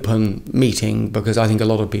an open meeting, because I think a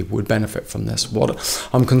lot of people would benefit from this. What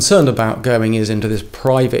I'm concerned about going is into this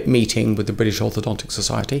private meeting with the British Orthodontic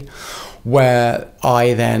Society, where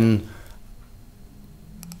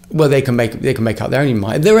they can make up their own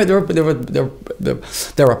mind. They're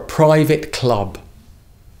a private club.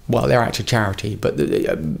 Well, they're actually charity, but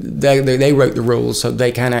they wrote the rules, so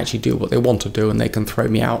they can actually do what they want to do, and they can throw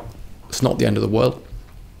me out. It's not the end of the world.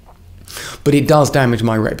 But it does damage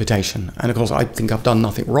my reputation, and of course I think I've done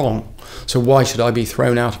nothing wrong, so why should I be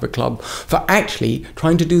thrown out of a club for actually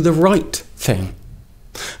trying to do the right thing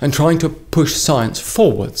and trying to push science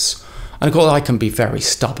forwards? And of course I can be very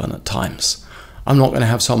stubborn at times. I'm not going to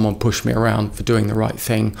have someone push me around for doing the right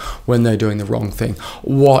thing when they're doing the wrong thing,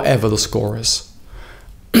 whatever the score is.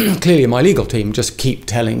 clearly my legal team just keep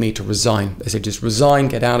telling me to resign. They say, just resign,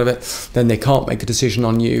 get out of it. Then they can't make a decision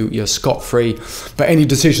on you. You're scot-free. But any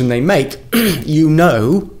decision they make, you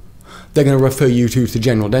know they're going to refer you to the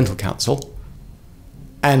General Dental Council.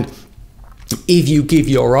 And if you give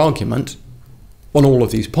your argument on all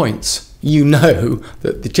of these points, you know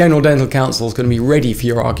that the General Dental Council is going to be ready for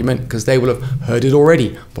your argument because they will have heard it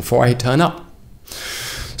already before I turn up.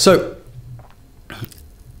 So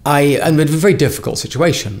I'm in a very difficult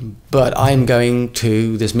situation, but I'm going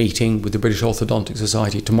to this meeting with the British Orthodontic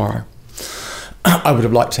Society tomorrow. I would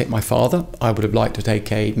have liked to take my father. I would have liked to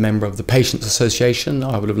take a member of the Patients Association.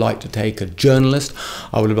 I would have liked to take a journalist.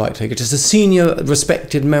 I would have liked to take just a senior,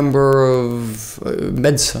 respected member of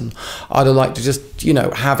medicine. I'd have liked to just, you know,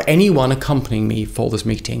 have anyone accompanying me for this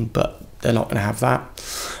meeting, but they're not going to have that.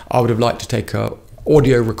 I would have liked to take a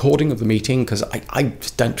audio recording of the meeting because I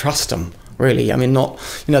just don't trust them, really. I mean,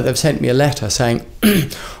 they've sent me a letter saying,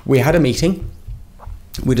 we had a meeting,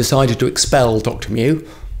 we decided to expel Dr. Mew.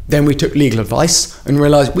 Then we took legal advice and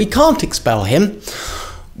realised we can't expel him.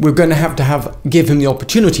 We're going to have give him the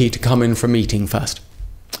opportunity to come in for a meeting first,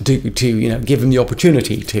 to give him the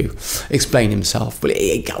opportunity to explain himself. But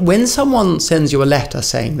when someone sends you a letter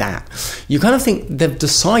saying that, you kind of think they've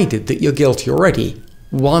decided that you're guilty already.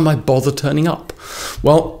 Why am I bothered turning up?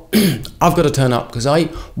 Well, I've got to turn up because I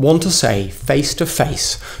want to say face to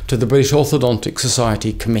face to the British Orthodontic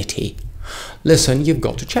Society committee, listen, you've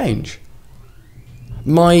got to change.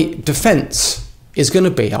 My defence is going to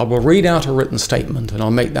be, I will read out a written statement and I'll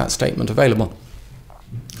make that statement available.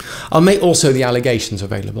 I'll make also the allegations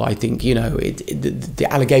available. I think, you know, the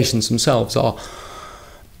allegations themselves are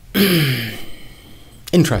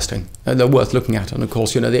interesting. They're worth looking at. And of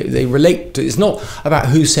course, you know, they relate to, it's not about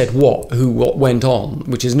who said what went on,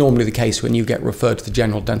 which is normally the case when you get referred to the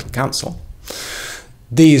General Dental Council.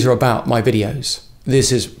 These are about my videos.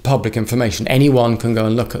 This is public information. Anyone can go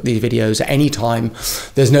and look at these videos at any time.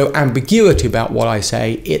 There's no ambiguity about what I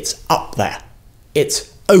say. It's up there.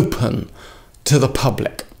 It's open to the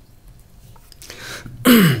public.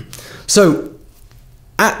 So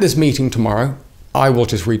at this meeting tomorrow, I will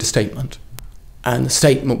just read a statement. And the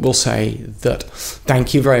statement will say that,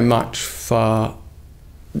 thank you very much for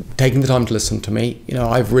taking the time to listen to me. You know,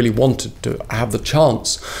 I've really wanted to have the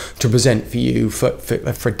chance to present for you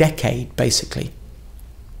for a decade, basically.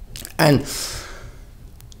 And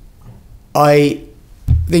I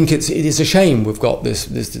think it is a shame we've got this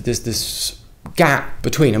gap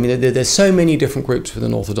between. I mean, there's so many different groups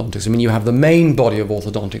within orthodontics. I mean, you have the main body of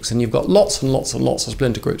orthodontics, and you've got lots and lots and lots of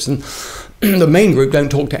splinter groups. And the main group don't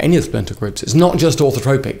talk to any of the splinter groups. It's not just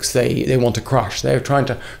orthotropics they want to crush. They're trying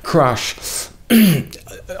to crush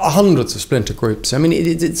hundreds of splinter groups. I mean,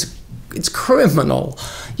 it's criminal.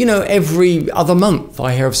 You know, every other month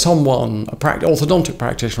I hear of someone, a orthodontic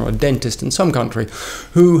practitioner or a dentist in some country,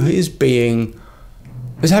 who is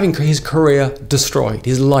having his career destroyed,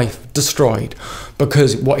 his life destroyed,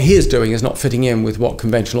 because what he is doing is not fitting in with what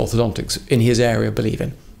conventional orthodontics in his area believe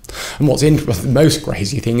in. And the most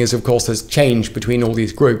crazy thing is, of course, there's change between all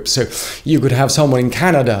these groups. So you could have someone in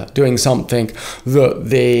Canada doing something that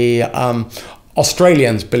the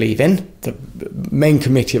Australians believe in, the main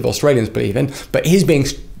committee of Australians believe in, but he's being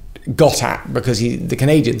got at because the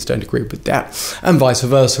Canadians don't agree with that, and vice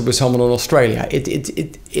versa with someone in Australia.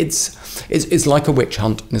 It's like a witch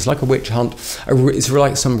hunt, and it's like a witch hunt. It's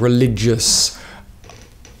like some religious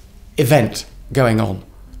event going on.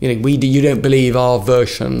 You know, you don't believe our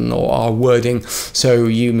version or our wording, so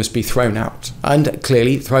you must be thrown out. And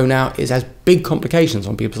clearly, thrown out has big complications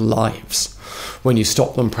on people's lives when you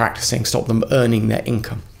stop them practicing, stop them earning their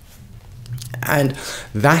income. And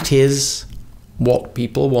that is what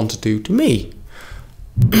people want to do to me.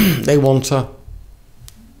 They want to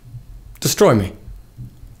destroy me.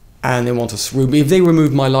 And they want to, if they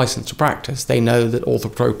remove my license to practice, they know that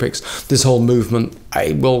orthotropics, this whole movement,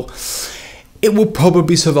 it will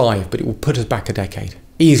probably survive, but it will put us back a decade.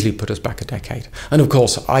 Easily put us back a decade. And of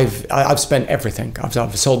course, I've spent everything.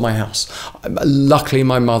 I've sold my house. Luckily,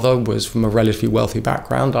 my mother was from a relatively wealthy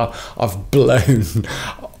background. I've blown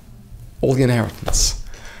all the inheritance,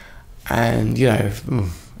 and you know,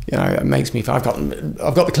 it makes me. I've got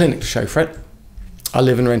the clinic to show for it. I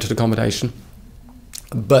live in rented accommodation,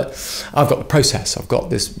 but I've got the process. I've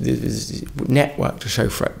got this network to show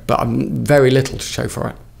for it, but I'm very little to show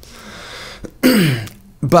for it.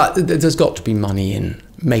 But there's got to be money in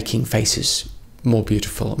making faces more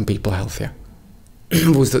beautiful and people healthier.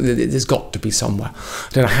 There's got to be somewhere. I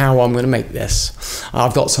don't know how I'm going to make this.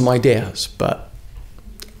 I've got some ideas, but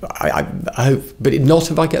I hope, but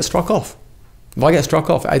not if I get struck off. If I get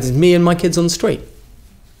struck off, it's me and my kids on the street.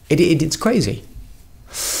 It's crazy.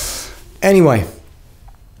 Anyway,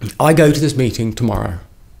 I go to this meeting tomorrow.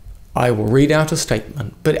 I will read out a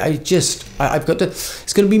statement, but I've got to,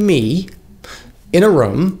 it's going to be me in a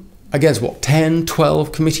room against, 10,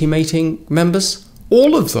 12 committee meeting members?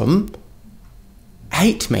 All of them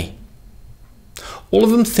hate me. All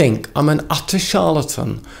of them think I'm an utter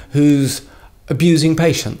charlatan who's abusing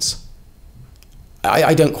patients.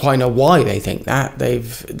 I don't quite know why they think that.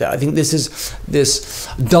 I think this is this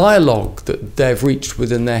dialogue that they've reached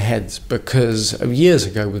within their heads because of years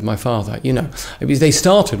ago with my father, they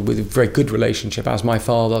started with a very good relationship as my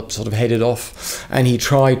father sort of headed off and he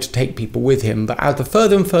tried to take people with him. But as the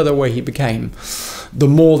further and further away he became, the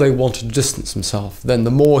more they wanted to distance themselves. Then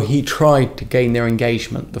the more he tried to gain their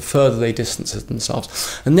engagement, the further they distanced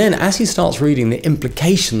themselves. And then as he starts reading the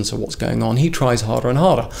implications of what's going on, he tries harder and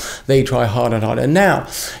harder. They try harder and harder. And now,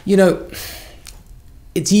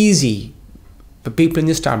 it's easy for people in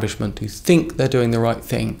the establishment who think they're doing the right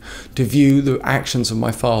thing to view the actions of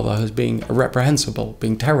my father as being reprehensible,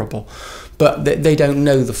 being terrible. But they don't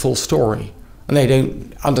know the full story. And they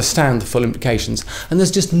don't understand the full implications. And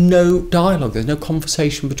there's just no dialogue, there's no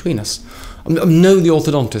conversation between us. I know the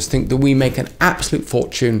orthodontists think that we make an absolute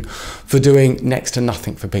fortune for doing next to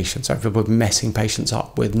nothing for patients, for messing patients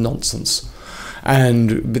up with nonsense.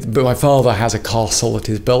 But my father has a castle that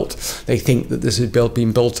is built. They think that this is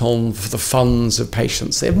being built on for the funds of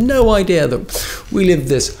patients. They have no idea that we live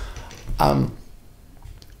this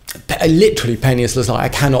literally penniless life. I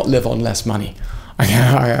cannot live on less money.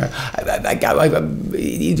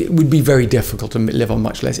 It would be very difficult to live on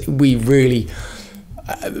much less. We really,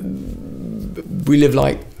 we live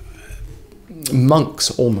like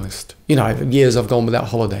monks almost. Years I've gone without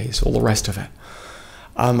holidays, all the rest of it.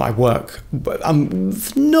 I work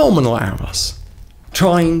phenomenal hours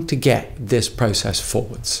trying to get this process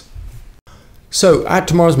forwards. So at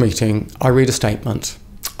tomorrow's meeting, I read a statement.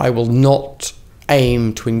 I will not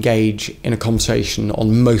aim to engage in a conversation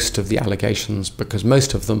on most of the allegations because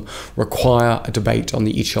most of them require a debate on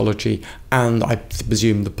the etiology and I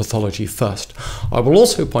presume the pathology first. I will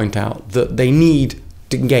also point out that they need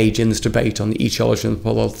to engage in this debate on the etiology and the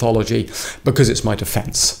pathology because it's my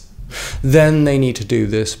defence. Then they need to do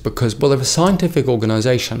this because, they're a scientific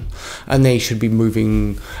organisation and they should be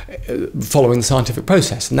following the scientific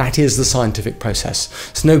process, and that is the scientific process.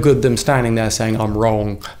 It's no good them standing there saying I'm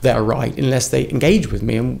wrong, they're right, unless they engage with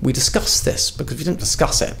me and we discuss this, because if you don't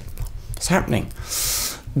discuss it, what's happening?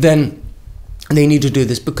 Then they need to do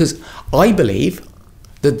this because I believe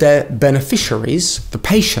that their beneficiaries, the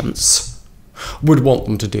patients, would want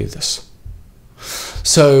them to do this.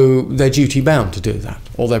 So they're duty bound to do that,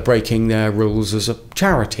 or they're breaking their rules as a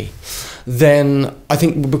charity. Then I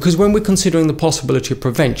think, because when we're considering the possibility of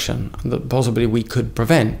prevention, the possibility we could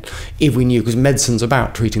prevent if we knew, because medicine's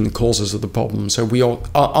about treating the causes of the problem, so we all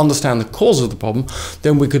understand the cause of the problem,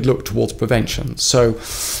 then we could look towards prevention. So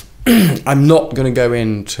I'm not going to go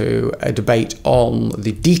into a debate on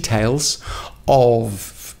the details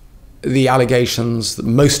of the allegations,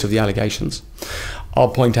 most of the allegations. I'll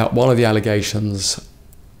point out one of the allegations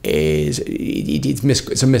is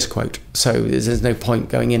it's a misquote, so there's no point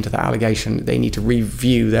going into that allegation. They need to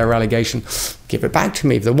review their allegation, give it back to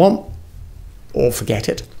me if they want, or forget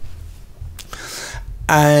it.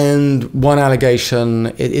 And one allegation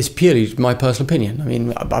is purely my personal opinion. I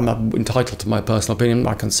mean, I'm entitled to my personal opinion,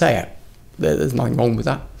 I can say it. There's nothing wrong with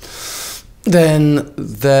that. Then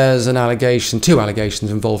there's an allegation, two allegations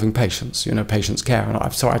involving patients, patients' care.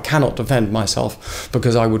 And so I cannot defend myself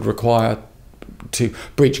because I would require to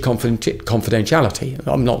breach confidentiality.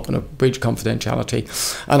 I'm not going to breach confidentiality.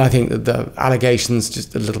 And I think that the allegation's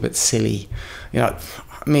just a little bit silly. I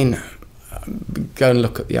mean, go and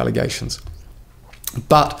look at the allegations.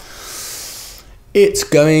 But it's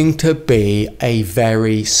going to be a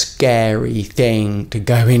very scary thing to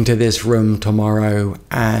go into this room tomorrow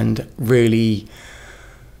and really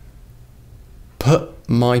put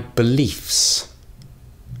my beliefs,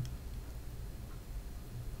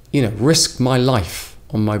 risk my life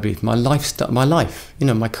on my belief, my life,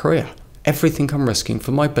 my career, everything I'm risking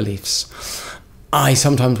for my beliefs. I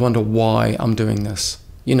sometimes wonder why I'm doing this.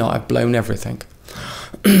 I've blown everything.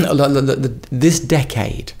 This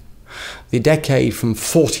decade, the decade from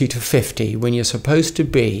 40 to 50, when you're supposed to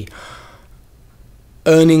be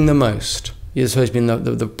earning the most, you're supposed to be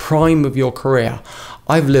in the prime of your career.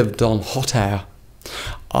 I've lived on hot air.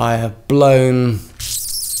 I have blown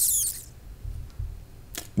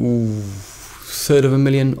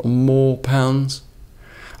 £250,000 or more pounds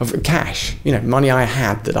of cash, money I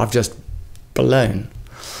had that I've just blown.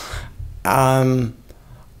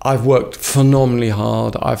 I've worked phenomenally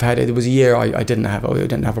hard. It was a year I didn't have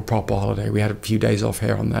a proper holiday. We had a few days off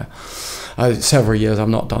here and there. Several years I've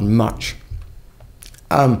not done much.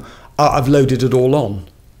 I've loaded it all on,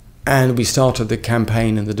 and we started the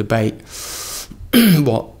campaign and the debate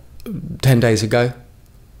 10 days ago.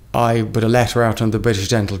 I put a letter out in the British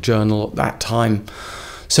Dental Journal at that time.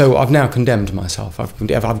 So I've now condemned myself.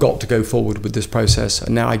 I've got to go forward with this process,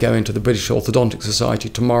 and now I go into the British Orthodontic Society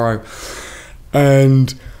tomorrow,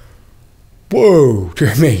 and whoa,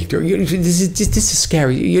 dear me, this is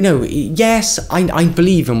scary. You know, yes, I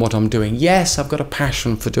believe in what I'm doing. Yes, I've got a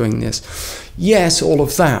passion for doing this. Yes, all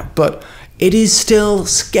of that, but it is still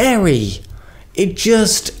scary. It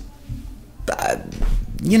just,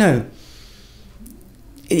 you know,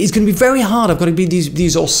 it's going to be very hard. I've got to be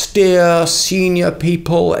these austere senior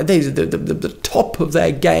people. The top of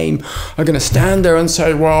their game are going to stand there and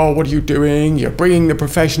say, well, what are you doing? You're bringing the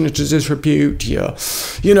profession into disrepute. You.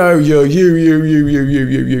 And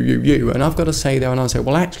I've got to say there, and I'll say,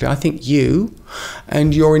 well, actually, I think you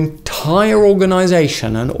and your entire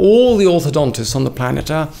organisation and all the orthodontists on the planet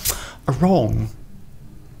are wrong.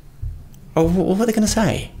 Oh, what are they going to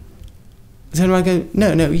say? So I go,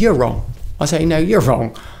 no, you're wrong. I say, no, you're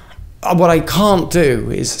wrong. What I can't do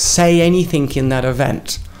is say anything in that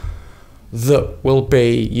event that will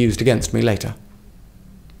be used against me later.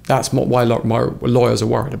 That's why my lawyers are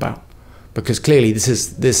worried about. Because clearly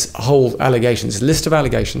this whole allegation, this list of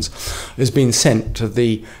allegations, has been sent to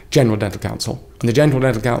the General Dental Council. And the General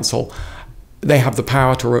Dental Council, they have the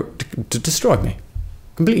power to destroy me,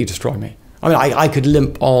 completely destroy me. I mean, I could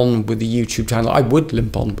limp on with the YouTube channel. I would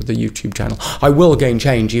limp on with the YouTube channel. I will gain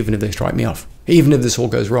change even if they strike me off. Even if this all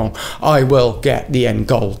goes wrong, I will get the end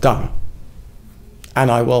goal done. And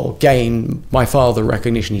I will gain my father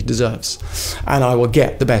recognition he deserves. And I will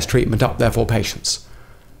get the best treatment up there for patients.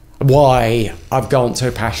 Why I've gone so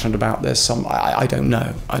passionate about this, I don't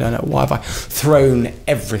know. I don't know. Why have I thrown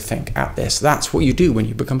everything at this? That's what you do when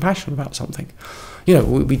you become passionate about something. You know,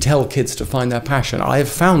 we tell kids to find their passion. I have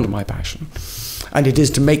found my passion, and it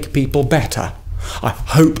is to make people better. I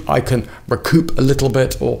hope I can recoup a little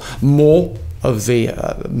bit or more of the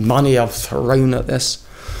money I've thrown at this,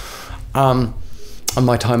 and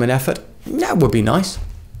my time and effort. That would be nice.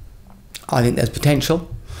 I think there's potential.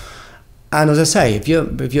 And as I say, if you're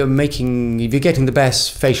getting the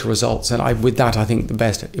best facial results, and with that I think the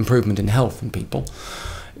best improvement in health in people,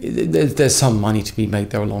 there's some money to be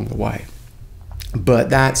made there along the way. But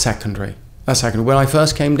that's secondary. That's secondary. When I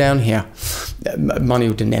first came down here, money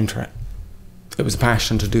didn't enter it. It was a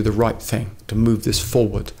passion to do the right thing, to move this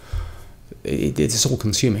forward. It's all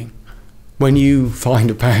consuming. When you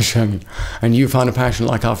find a passion, and you find a passion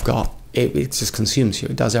like I've got, it just consumes you.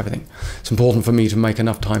 It does everything. It's important for me to make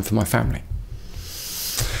enough time for my family.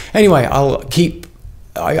 Anyway, I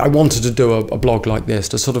wanted to do a blog like this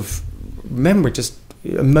to sort of remember just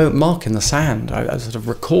a mark in the sand, a sort of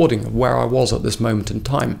recording of where I was at this moment in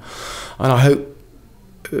time. And I hope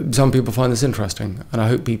some people find this interesting, and I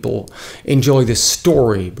hope people enjoy this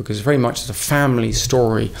story, because very much it's a family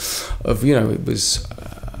story of, you know, it was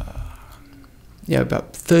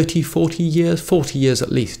about 40 years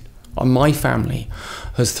at least. My family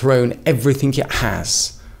has thrown everything it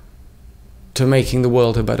has to making the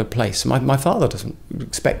world a better place. My father doesn't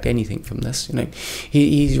expect anything from this. You know,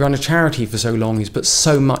 he's run a charity for so long. He's put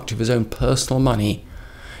so much of his own personal money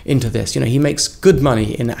into this. You know, he makes good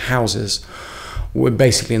money in houses. We're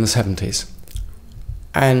basically in the 70s,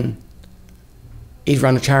 and he's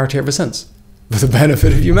run a charity ever since for the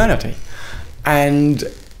benefit of humanity. And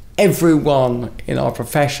everyone in our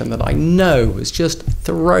profession that I know has just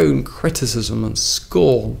thrown criticism and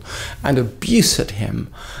scorn and abuse at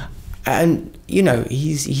him. And you know,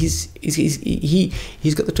 he's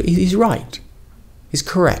right. He's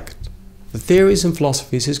correct. The theories and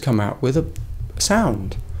philosophies he's come out with are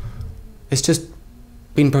sound. It's just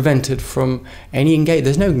been prevented from any engagement.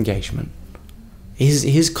 There's no engagement.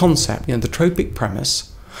 His concept, you know, the tropic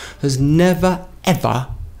premise, has never ever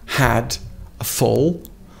had a full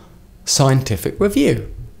scientific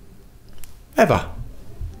review. Ever. I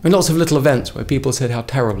mean, lots of little events where people said how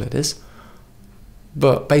terrible it is.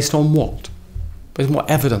 But based on what? Based on what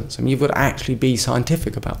evidence? I mean, you've got to actually be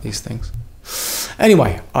scientific about these things.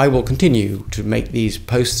 Anyway, I will continue to make these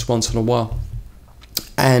posts once in a while.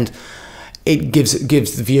 And it gives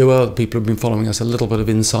the viewer, the people who've been following us, a little bit of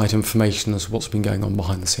insight information as to what's been going on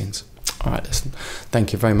behind the scenes. All right, listen.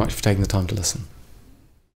 Thank you very much for taking the time to listen.